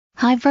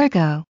Hi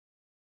Virgo.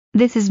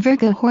 This is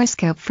Virgo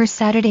horoscope for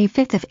Saturday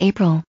 5th of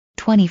April,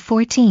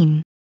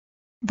 2014.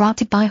 Brought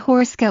to you by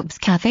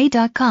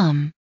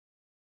HoroscopesCafe.com.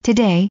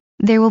 Today,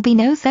 there will be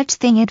no such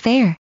thing as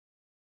fair.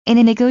 In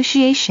a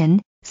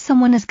negotiation,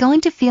 someone is going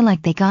to feel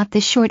like they got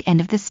the short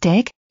end of the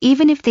stick,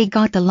 even if they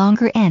got the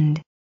longer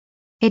end.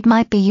 It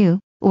might be you,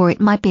 or it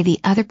might be the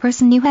other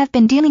person you have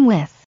been dealing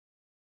with.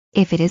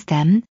 If it is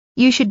them,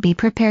 you should be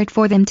prepared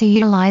for them to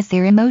utilize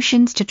their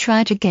emotions to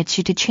try to get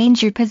you to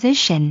change your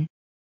position.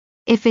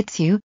 If it's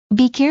you,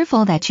 be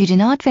careful that you do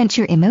not vent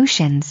your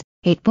emotions,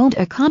 it won't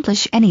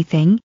accomplish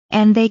anything,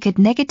 and they could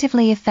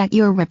negatively affect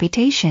your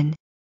reputation.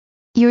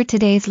 Your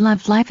today's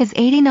love life is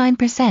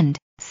 89%,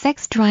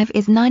 sex drive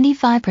is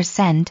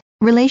 95%,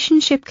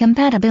 relationship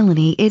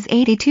compatibility is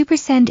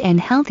 82% and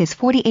health is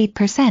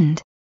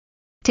 48%.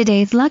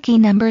 Today's lucky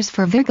numbers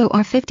for Virgo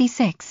are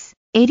 56,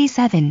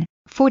 87,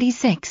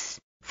 46,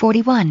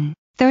 41,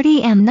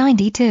 30 and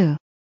 92.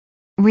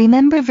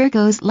 Remember,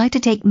 Virgos like to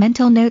take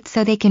mental notes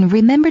so they can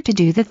remember to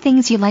do the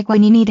things you like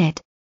when you need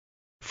it.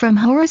 From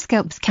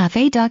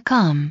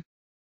HoroscopesCafe.com.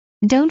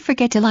 Don't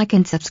forget to like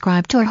and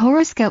subscribe to our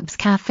Horoscopes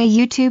Cafe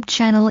YouTube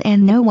channel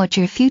and know what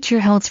your future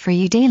holds for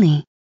you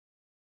daily.